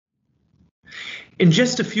In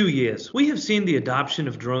just a few years, we have seen the adoption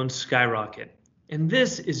of drones skyrocket, and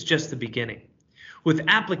this is just the beginning. With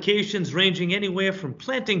applications ranging anywhere from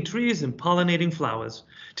planting trees and pollinating flowers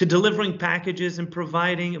to delivering packages and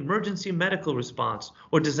providing emergency medical response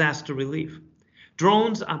or disaster relief,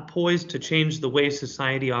 drones are poised to change the way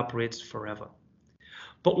society operates forever.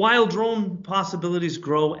 But while drone possibilities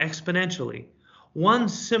grow exponentially, one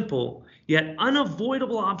simple yet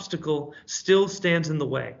unavoidable obstacle still stands in the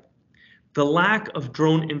way: the lack of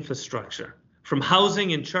drone infrastructure, from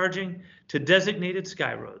housing and charging to designated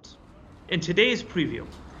sky roads. In today's preview,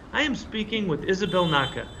 I am speaking with Isabel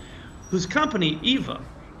Naka, whose company, EVA,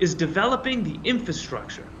 is developing the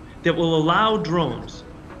infrastructure that will allow drones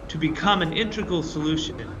to become an integral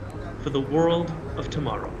solution for the world of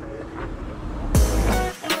tomorrow.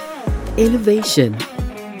 Innovation,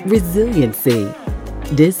 resiliency,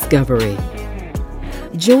 discovery.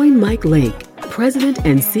 Join Mike Lake, President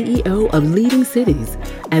and CEO of Leading Cities,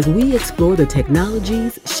 as we explore the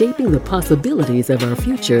technologies shaping the possibilities of our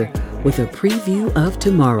future with a preview of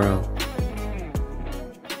tomorrow.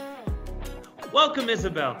 Welcome,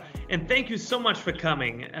 Isabel, and thank you so much for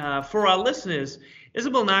coming. For our listeners,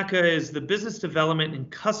 Isabel Naka is the Business Development and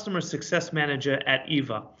Customer Success Manager at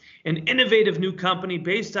EVA, an innovative new company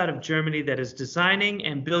based out of Germany that is designing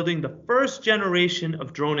and building the first generation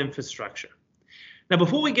of drone infrastructure. Now,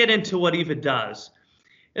 before we get into what EVA does,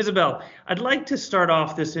 Isabel, I'd like to start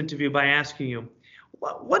off this interview by asking you,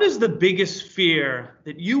 what is the biggest fear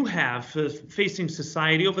that you have for facing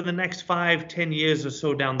society over the next 5, 10 years or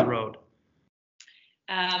so down the road?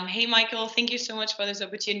 Hey, Michael, thank you so much for this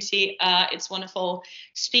opportunity. It's wonderful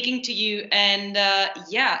speaking to you. And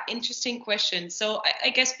interesting question. So I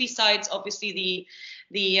guess besides obviously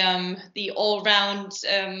the all-round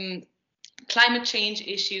climate change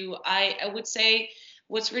issue, I would say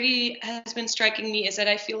what's really has been striking me is that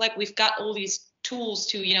I feel like we've got all these tools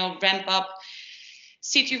to, ramp up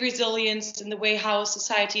city resilience and the way how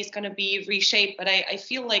society is going to be reshaped. But I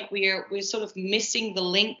feel like we're sort of missing the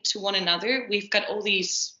link to one another. We've got all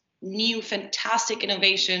these new fantastic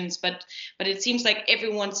innovations, but it seems like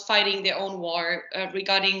everyone's fighting their own war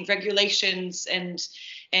regarding regulations and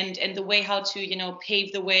the way how to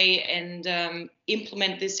pave the way and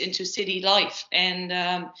implement this into city life. And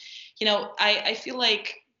I feel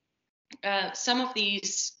like some of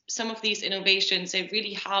these innovations, they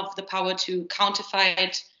really have the power to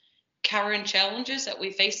counterfight current challenges that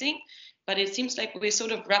we're facing, but it seems like we're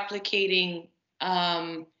sort of replicating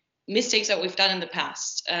mistakes that we've done in the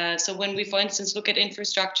past. So when we, for instance, look at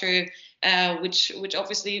infrastructure, which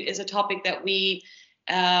obviously is a topic that we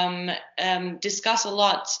discuss a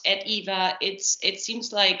lot at EVA, it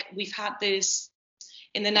seems like we've had this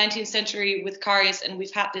in the 19th century with cars, and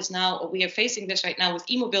we've had this now, or we are facing this right now with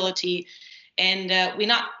e-mobility, and we're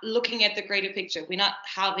not looking at the greater picture. We're not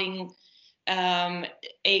having a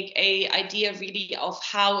idea really of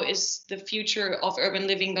how is the future of urban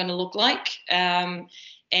living going to look like, and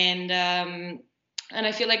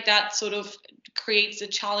I feel like that sort of creates a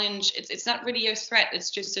challenge. It's not really a threat.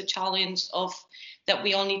 It's just a challenge of that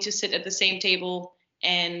we all need to sit at the same table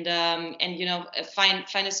and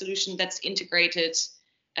find a solution that's integrated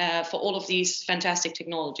for all of these fantastic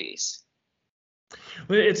technologies.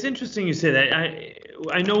 Well, it's interesting you say that.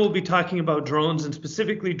 I know we'll be talking about drones and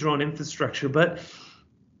specifically drone infrastructure, but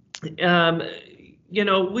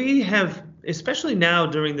we have, especially now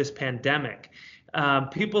during this pandemic,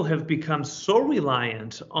 people have become so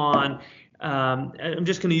reliant on, I'm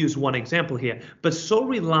just going to use one example here, but so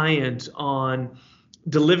reliant on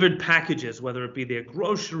delivered packages, whether it be their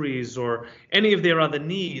groceries or any of their other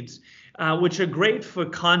needs, which are great for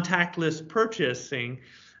contactless purchasing,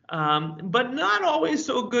 but not always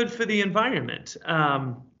so good for the environment.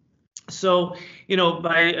 So,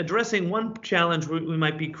 by addressing one challenge, we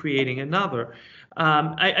might be creating another.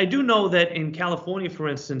 I do know that in California, for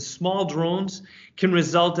instance, small drones can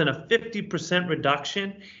result in a 50%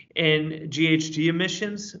 reduction in GHG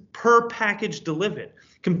emissions per package delivered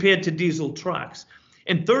compared to diesel trucks,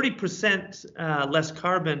 and 30% less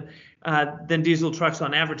carbon than diesel trucks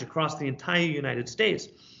on average across the entire United States.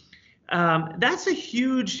 That's a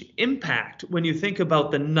huge impact when you think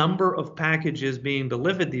about the number of packages being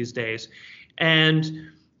delivered these days. And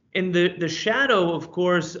in the shadow, of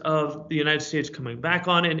course, of the United States coming back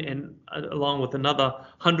on it, and along with another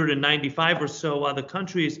 195 or so other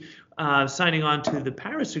countries signing on to the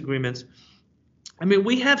Paris agreements, I mean,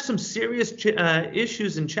 we have some serious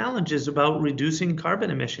issues and challenges about reducing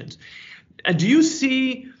carbon emissions. Do you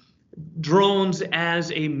see drones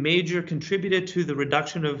as a major contributor to the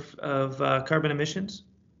reduction of carbon emissions?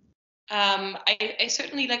 I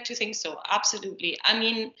certainly like to think so. Absolutely. I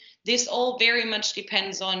mean, this all very much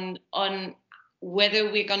depends on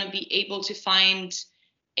whether we're going to be able to find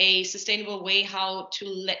a sustainable way how to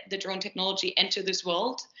let the drone technology enter this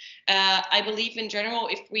world. I believe in general,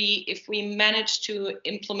 if we manage to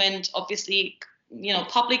implement, obviously,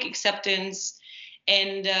 public acceptance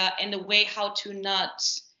and a way how to not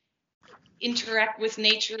interact with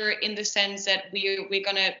nature in the sense that we're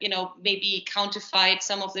gonna maybe counterfeit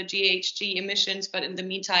some of the GHG emissions, but in the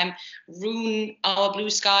meantime ruin our blue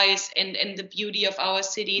skies and the beauty of our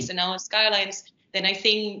cities and our skylines, then I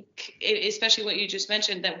think, especially what you just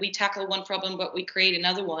mentioned, that we tackle one problem but we create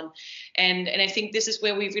another one. And I think this is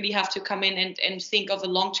where we really have to come in and think of a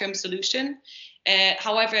long-term solution.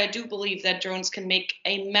 However, I do believe that drones can make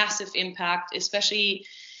a massive impact, especially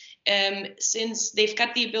since they've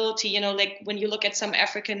got the ability, like when you look at some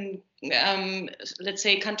African, let's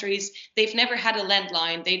say, countries, they've never had a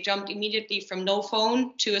landline. They jumped immediately from no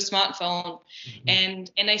phone to a smartphone. Mm-hmm.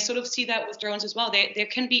 And I sort of see that with drones as well. There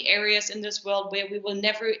can be areas in this world where we will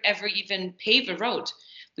never, ever even pave a road.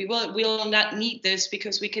 We will not need this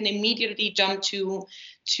because we can immediately jump to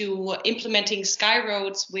implementing sky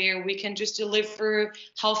roads where we can just deliver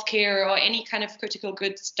healthcare or any kind of critical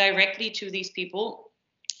goods directly to these people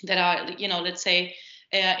that are, let's say,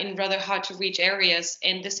 in rather hard to reach areas.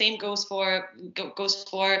 And the same goes for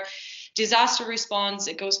disaster response.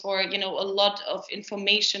 It goes for, a lot of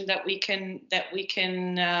information that we can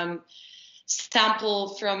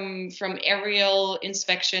sample from aerial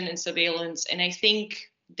inspection and surveillance. And I think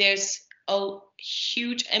there's a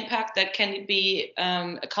huge impact that can be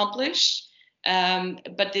accomplished.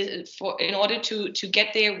 But in order to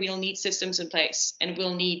get there, we'll need systems in place, and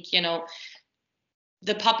we'll need,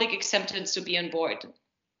 the public acceptance to be on board.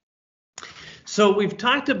 So we've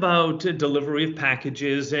talked about delivery of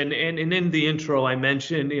packages, and in the intro I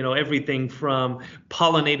mentioned, everything from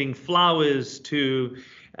pollinating flowers to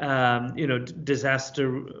disaster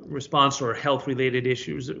response or health-related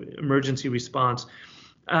issues, emergency response.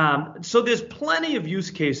 So there's plenty of use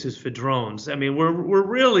cases for drones. I mean, we're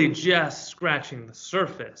really just scratching the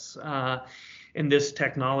surface in this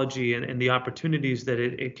technology and the opportunities that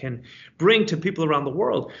it can bring to people around the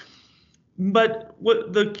world. But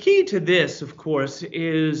what the key to this, of course,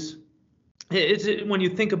 is when you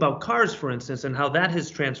think about cars, for instance, and how that has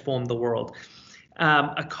transformed the world.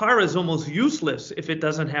 A car is almost useless if it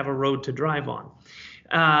doesn't have a road to drive on.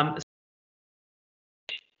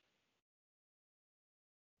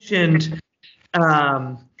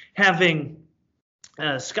 Having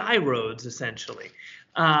sky roads, essentially.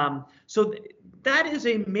 So that is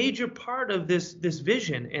a major part of this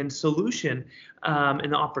vision and solution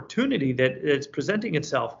and the opportunity that is presenting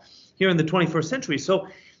itself here in the 21st century. So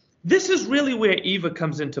this is really where EVA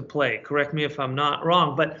comes into play. Correct me if I'm not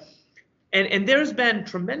wrong, but and there's been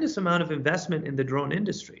tremendous amount of investment in the drone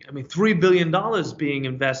industry. I mean, $3 billion being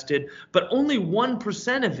invested, but only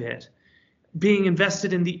 1% of it being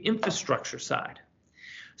invested in the infrastructure side.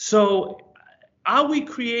 So are we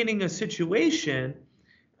creating a situation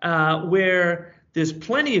where there's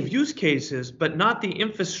plenty of use cases, but not the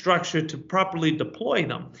infrastructure to properly deploy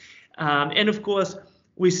them? And of course,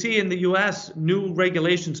 we see in the US new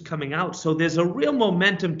regulations coming out. So there's a real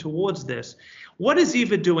momentum towards this. What is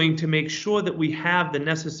EVA doing to make sure that we have the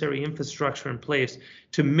necessary infrastructure in place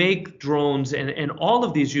to make drones and all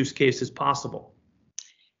of these use cases possible?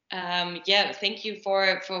 Yeah, thank you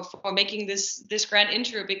for making this grand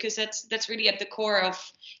intro, because that's really at the core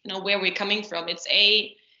of where we're coming from. It's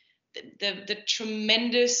the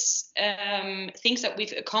tremendous things that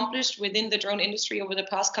we've accomplished within the drone industry over the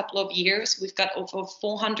past couple of years. We've got over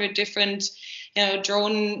 400 different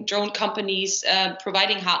drone companies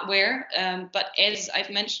providing hardware. But as I've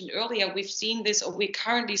mentioned earlier, we've seen this, or we're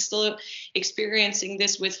currently still experiencing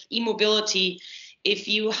this with e-mobility. If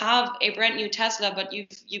you have a brand new Tesla, but you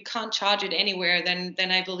can't charge it anywhere,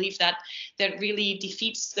 then I believe that really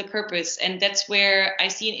defeats the purpose. And that's where I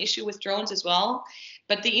see an issue with drones as well.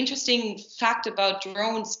 But the interesting fact about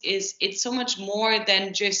drones is it's so much more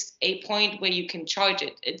than just a point where you can charge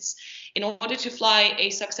it. It's in order to fly a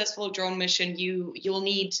successful drone mission, you'll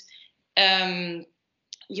need a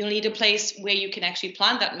place where you can actually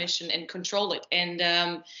plan that mission and control it, and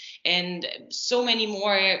so many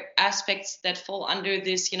more aspects that fall under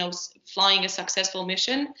this, flying a successful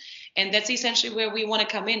mission. And that's essentially where we want to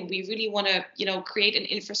come in. We really want to, create an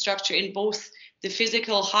infrastructure in both the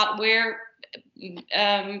physical hardware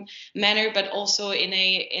manner, but also in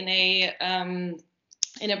a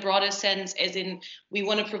in a broader sense, as in we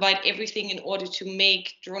want to provide everything in order to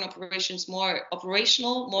make drone operations more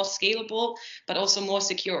operational, more scalable, but also more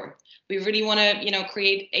secure. We really want to,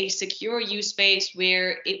 create a secure use space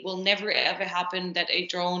where it will never ever happen that a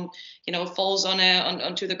drone, falls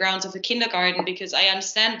onto the grounds of a kindergarten, because I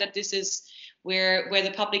understand that this is where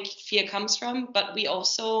the public fear comes from, but we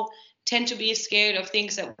also tend to be scared of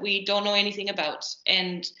things that we don't know anything about.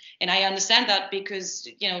 And I understand that because,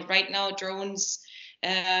 right now drones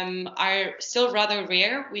are still rather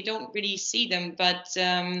rare. We don't really see them, but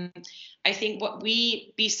I think what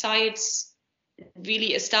we, besides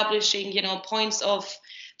really establishing, points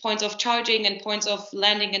of charging and points of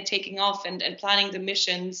landing and taking off and planning the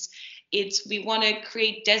missions, we want to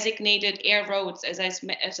create designated air roads, as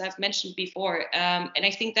I've mentioned before, and I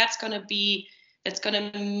think that's going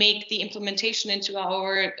to make the implementation into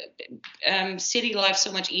our city life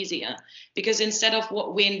so much easier. Because instead of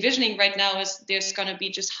what we're envisioning right now is there's going to be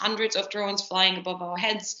just hundreds of drones flying above our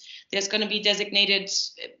heads, there's going to be designated,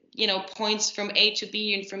 points from A to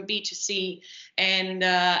B and from B to C, and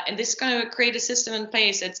this is going to create a system in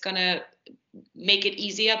place that's going to make it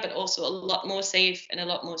easier, but also a lot more safe and a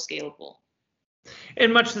lot more scalable.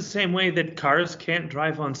 In much the same way that cars can't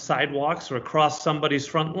drive on sidewalks or across somebody's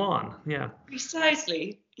front lawn. Yeah.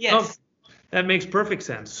 Precisely. Yes. Oh, that makes perfect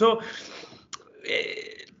sense. So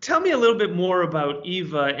tell me a little bit more about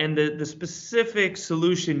EVA and the specific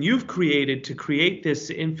solution you've created to create this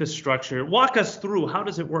infrastructure. Walk us through. How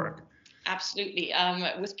does it work? Absolutely,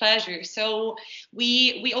 with pleasure. So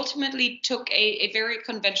we ultimately took a very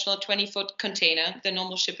conventional 20-foot container, the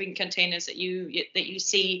normal shipping containers that you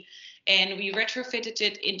see, and we retrofitted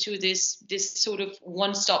it into this sort of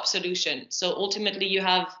one-stop solution. So ultimately, you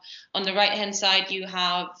have on the right-hand side, you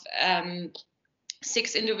have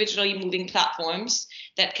 6 individually moving platforms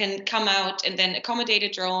that can come out and then accommodate a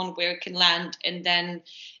drone where it can land, and then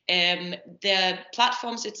the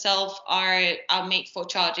platforms itself are made for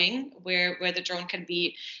charging, where the drone can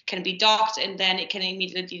be docked and then it can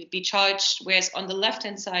immediately be charged. Whereas on the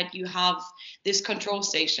left-hand side, you have this control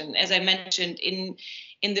station. As I mentioned,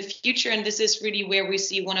 in the future, and this is really where we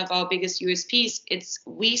see one of our biggest USPs,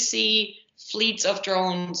 we see fleets of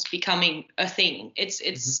drones becoming a thing.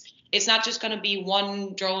 It's not just going to be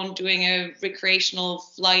one drone doing a recreational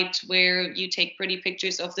flight where you take pretty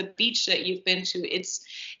pictures of the beach that you've been to.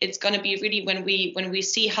 It's going to be really when we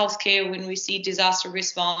see healthcare, when we see disaster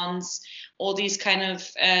response, all these kind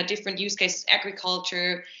of different use cases,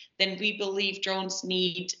 agriculture, then we believe drones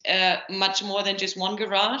need much more than just one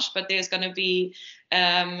garage, but there's going to be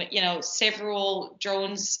several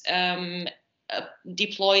drones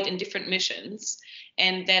deployed in different missions.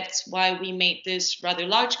 And that's why we made this rather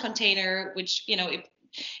large container, which, it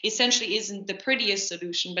essentially isn't the prettiest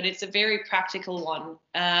solution, but it's a very practical one.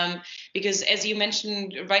 Because as you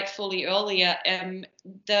mentioned rightfully earlier,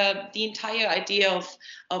 the entire idea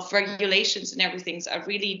of regulations and everything are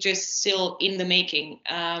really just still in the making.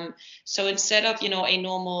 So instead of,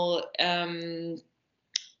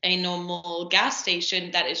 a normal gas station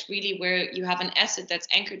that is really where you have an asset that's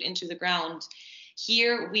anchored into the ground,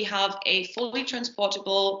 here we have a fully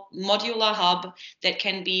transportable modular hub that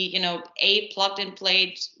can be, plugged and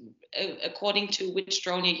played according to which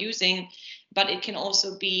drone you're using, but it can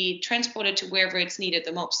also be transported to wherever it's needed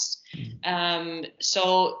the most.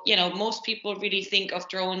 So, most people really think of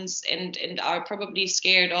drones and are probably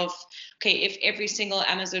scared of, okay, if every single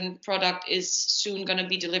Amazon product is soon going to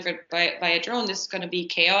be delivered by a drone, this is going to be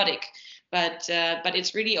chaotic. But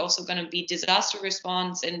it's really also going to be disaster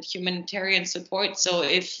response and humanitarian support. So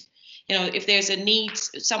if there's a need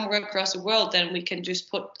somewhere across the world, then we can just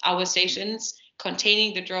put our stations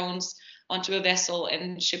containing the drones onto a vessel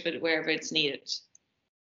and ship it wherever it's needed.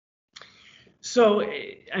 So,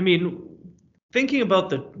 thinking about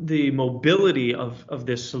the mobility of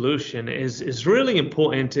this solution is really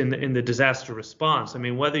important in the disaster response.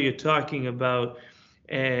 Whether you're talking about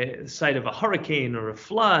a site of a hurricane or a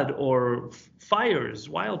flood or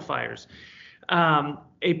wildfires,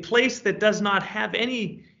 a place that does not have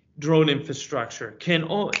any drone infrastructure can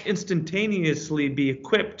instantaneously be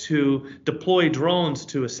equipped to deploy drones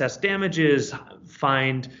to assess damages,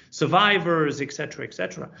 find survivors, et cetera, et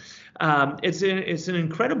cetera. It's an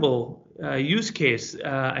incredible use case,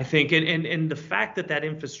 I think, and the fact that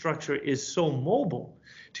infrastructure is so mobile.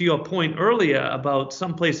 To your point earlier about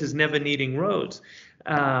some places never needing roads,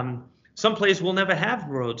 some places will never have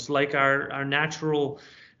roads, like our natural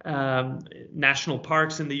national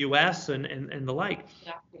parks in the U.S. and the like.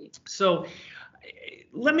 Exactly. So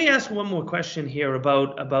let me ask one more question here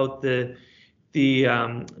about the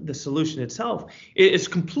solution itself. It's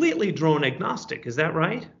completely drone agnostic. Is that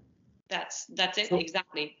right? That's it, So,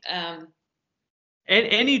 exactly. and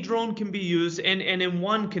any drone can be used, and in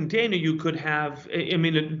one container you could have. I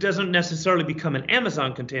mean, it doesn't necessarily become an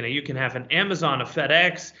Amazon container. You can have an Amazon, a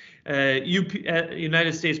FedEx,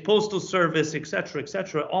 United States Postal Service, et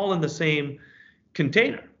cetera, all in the same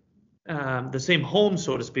container, the same home,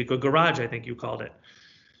 so to speak, or garage, I think you called it.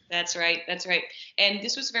 That's right. That's right. And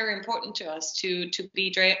this was very important to us to be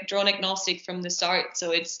drone agnostic from the start.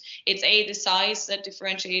 So it's the size that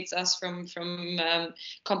differentiates us from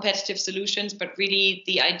competitive solutions, but really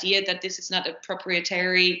the idea that this is not a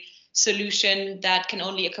proprietary solution that can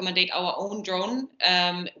only accommodate our own drone.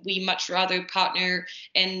 We much rather partner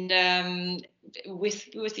and with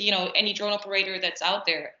any drone operator that's out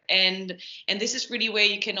there, and this is really where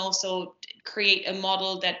you can also create a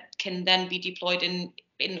model that can then be deployed in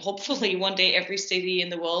hopefully one day every city in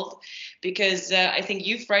the world, because I think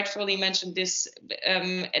you've rightfully mentioned this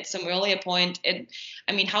at some earlier point. And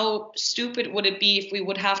I mean, how stupid would it be if we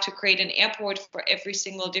would have to create an airport for every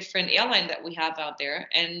single different airline that we have out there?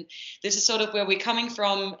 And this is sort of where we're coming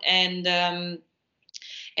from, and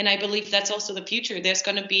I believe that's also the future. There's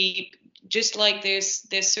going to be, just like there's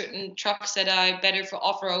certain trucks that are better for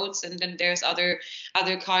off-roads, and then there's other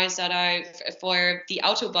cars that are for the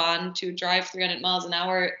Autobahn to drive 300 miles an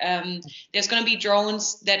hour. There's going to be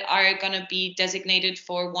drones that are going to be designated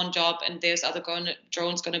for one job, and there's other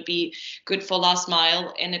drones going to be good for last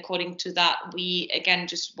mile. And according to that, we again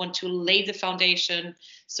just want to lay the foundation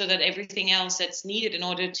so that everything else that's needed in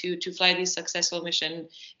order to fly this successful mission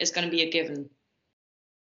is going to be a given.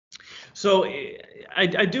 So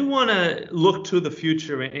I do want to look to the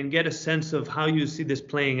future and get a sense of how you see this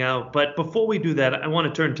playing out. But before we do that, I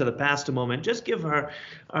want to turn to the past a moment. Just give our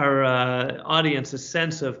audience a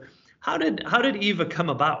sense of how did EVA come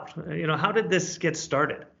about? How did this get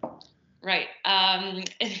started? Right.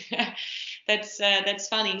 That's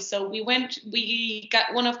funny. So we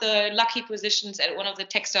got one of the lucky positions at one of the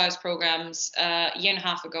Techstars programs a year and a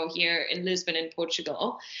half ago here in Lisbon in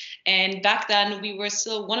Portugal. And back then we were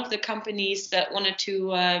still one of the companies that wanted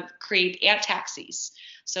to create air taxis.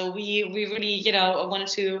 So we really, wanted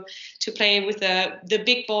to play with the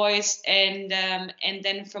big boys, and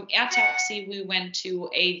then from air taxi we went to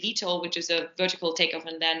a VTOL, which is a vertical takeoff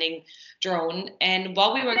and landing drone. And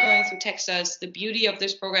while we were going through Techstars, the beauty of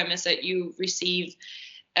this program is that you receive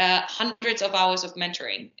hundreds of hours of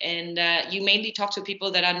mentoring, and you mainly talk to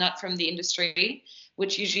people that are not from the industry,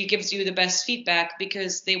 which usually gives you the best feedback,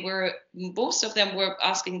 because most of them were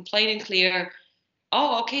asking plain and clear,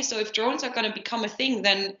 oh, okay, so if drones are going to become a thing,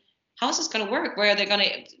 then how's this going to work? Where are they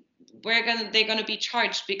going to be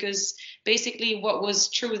charged? Because basically what was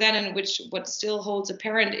true then, and what still holds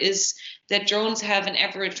apparent, is that drones have an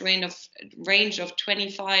average range of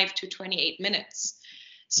 25 to 28 minutes.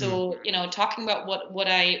 So, talking about what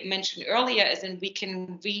I mentioned earlier, is then we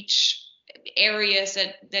can reach areas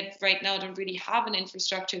that right now don't really have an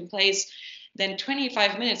infrastructure in place. Then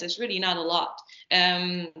 25 minutes is really not a lot.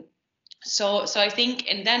 So I think,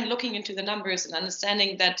 and then looking into the numbers and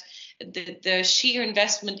understanding that the sheer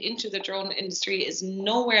investment into the drone industry is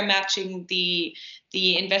nowhere matching the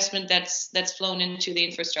investment that's flown into the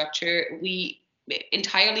infrastructure, we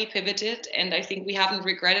entirely pivoted, and I think we haven't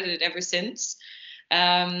regretted it ever since.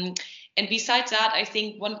 And besides that, I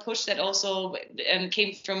think one push that also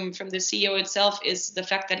came from the CEO itself is the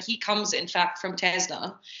fact that he comes, in fact, from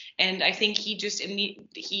Tesla. And I think he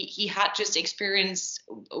had just experienced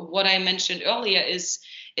what I mentioned earlier, is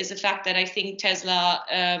the fact that I think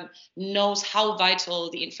Tesla knows how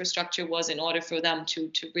vital the infrastructure was in order for them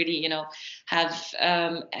to really, have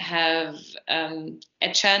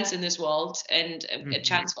a chance in this world, and a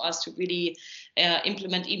chance for us to really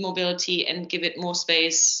implement e-mobility and give it more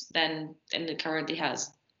space than it currently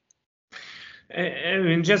has. I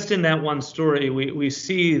mean, just in that one story, we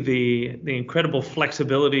see the incredible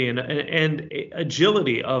flexibility and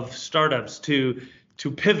agility of startups to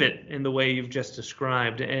pivot in the way you've just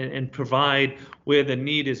described, and provide where the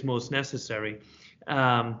need is most necessary.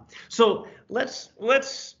 So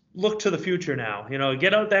let's look to the future now.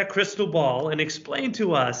 Get out that crystal ball and explain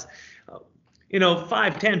to us,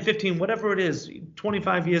 5, 10, 15, whatever it is,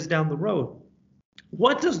 25 years down the road,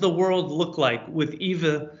 what does the world look like with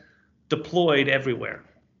EVA deployed everywhere?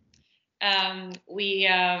 I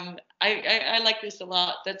like this a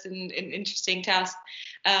lot. That's an interesting task.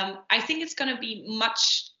 I think it's going to be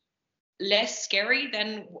much less scary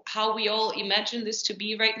than how we all imagine this to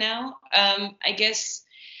be right now. I guess,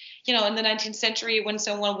 in the 19th century, when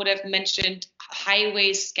someone would have mentioned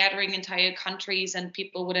highways scattering entire countries, and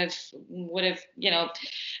people would have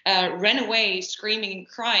ran away screaming and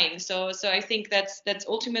crying. So I think that's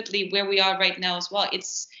ultimately where we are right now as well.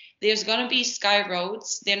 there's going to be sky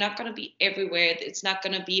roads. They're not going to be everywhere. It's not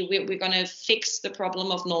going to be, we're going to fix the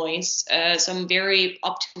problem of noise. So I'm very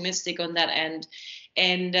optimistic on that end.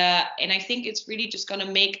 And I think it's really just going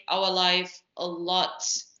to make our life a lot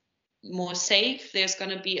more safe. There's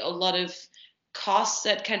going to be a lot of costs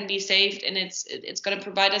that can be saved, and it's going to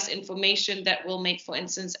provide us information that will make, for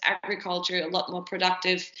instance, agriculture a lot more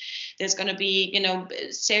productive. There's going to be,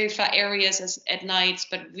 safer areas at nights,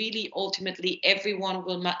 but really ultimately everyone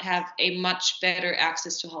will have a much better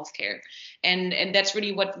access to healthcare, and that's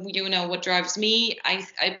really what drives me.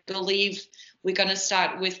 I believe we're going to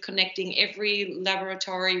start with connecting every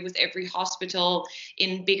laboratory with every hospital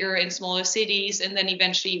in bigger and smaller cities, and then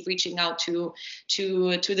eventually reaching out to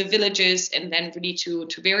the villages, and then really to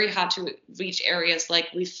very hard to reach areas like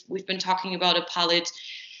we've been talking about a pilot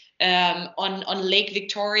on Lake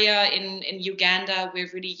Victoria in Uganda, where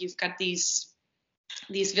really you've got these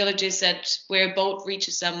villages where a boat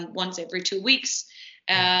reaches them once every 2 weeks.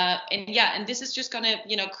 And this is just gonna,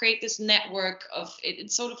 create this network of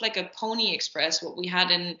it's sort of like a Pony Express, what we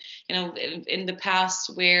had in the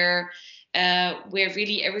past, where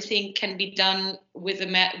really everything can be done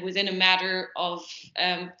within a matter of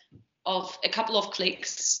a couple of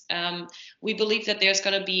clicks. We believe that there's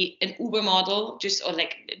gonna be an Uber model,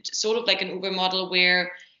 sort of like an Uber model,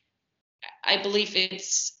 where I believe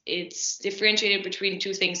it's differentiated between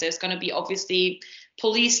two things. There's going to be obviously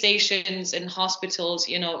police stations and hospitals,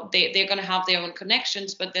 they're going to have their own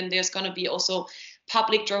connections, but then there's going to be also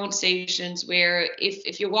public drone stations where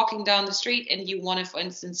if you're walking down the street and you want to, for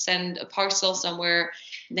instance, send a parcel somewhere,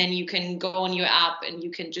 then you can go on your app and you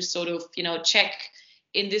can just sort of, check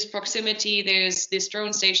in this proximity, there's this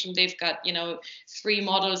drone station. They've got, 3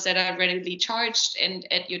 models that are readily charged and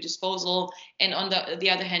at your disposal. And on the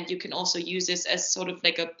other hand, you can also use this as sort of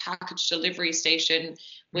like a package delivery station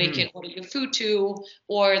where you can order your food to,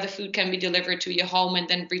 or the food can be delivered to your home and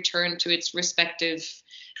then returned to its respective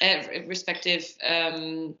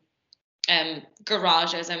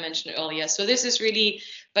garage, as I mentioned earlier. So this is really,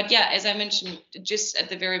 but yeah, as I mentioned just at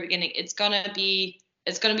the very beginning, it's going to be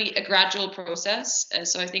a gradual process.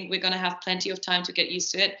 So I think we're going to have plenty of time to get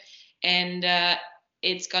used to it. And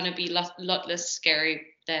it's going to be a lot less scary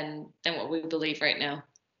than what we believe right now.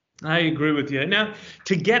 I agree with you. Now,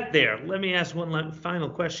 to get there, let me ask one final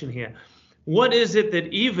question here. What is it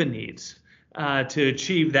that EVA needs to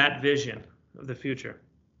achieve that vision of the future?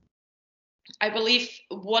 I believe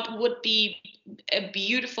what would be a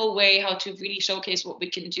beautiful way how to really showcase what we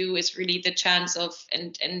can do is really the chance of,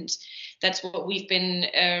 and that's what we've been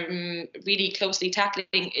really closely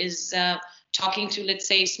tackling, is talking to, let's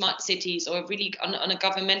say, smart cities, or really on a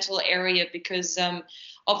governmental area, because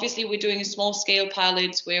obviously we're doing small scale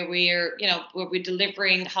pilots where we're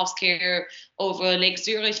delivering healthcare over Lake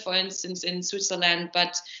Zurich, for instance, in Switzerland.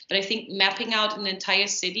 But I think mapping out an entire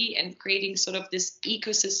city and creating sort of this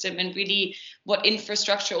ecosystem, and really what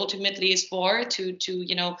infrastructure ultimately is for, to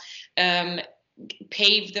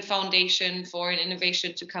pave the foundation for an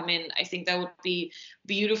innovation to come in. I think that would be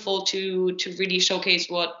beautiful to really showcase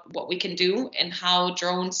what we can do and how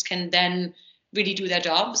drones can then really do their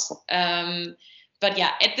jobs. But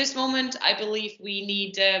yeah, at this moment, I believe we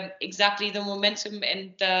need exactly the momentum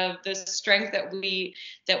and the strength that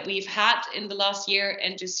we've had in the last year,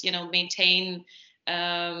 and just maintain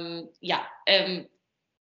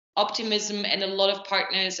optimism, and a lot of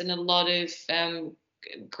partners and a lot of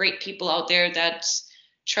great people out there that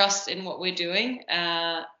trust in what we're doing,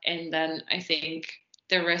 and then I think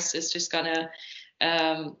the rest is just gonna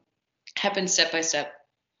happen step by step.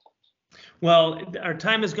 Well, our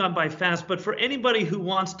time has gone by fast, but for anybody who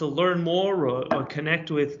wants to learn more or connect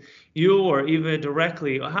with you or Eva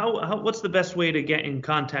directly, what's the best way to get in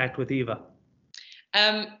contact with Eva?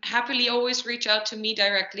 Happily always reach out to me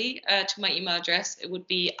directly to my email address. It would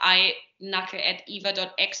be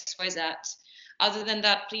inacke@eva.xyz. Other than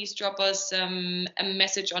that, please drop us a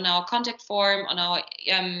message on our contact form on our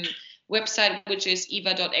website, which is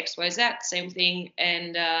eva.xyz, same thing.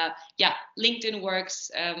 And LinkedIn works.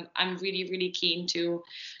 I'm really, really keen to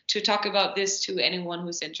talk about this to anyone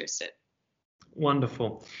who's interested.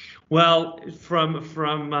 Wonderful. Well, from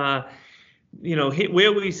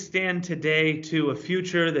where we stand today to a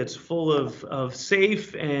future that's full of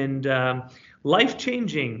safe and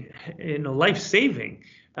life-changing, life-saving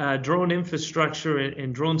drone infrastructure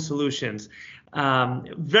and drone solutions.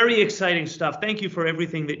 Very exciting stuff. Thank you for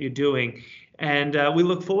everything that you're doing. And we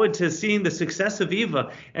look forward to seeing the success of EVA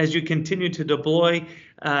as you continue to deploy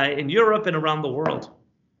in Europe and around the world.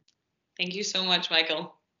 Thank you so much,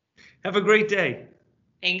 Michael. Have a great day.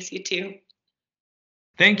 Thanks, you too.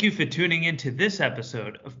 Thank you for tuning in to this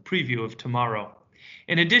episode of Preview of Tomorrow.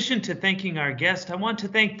 In addition to thanking our guest, I want to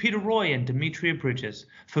thank Peter Roy and Demetria Bridges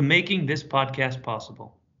for making this podcast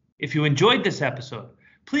possible. If you enjoyed this episode,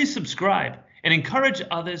 please subscribe and encourage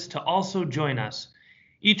others to also join us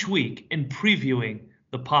each week in previewing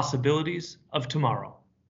the possibilities of tomorrow.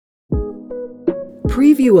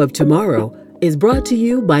 Preview of Tomorrow is brought to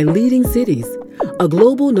you by Leading Cities, a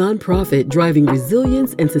global nonprofit driving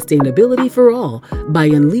resilience and sustainability for all by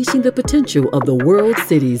unleashing the potential of the world's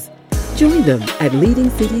cities. Join them at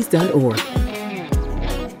leadingcities.org.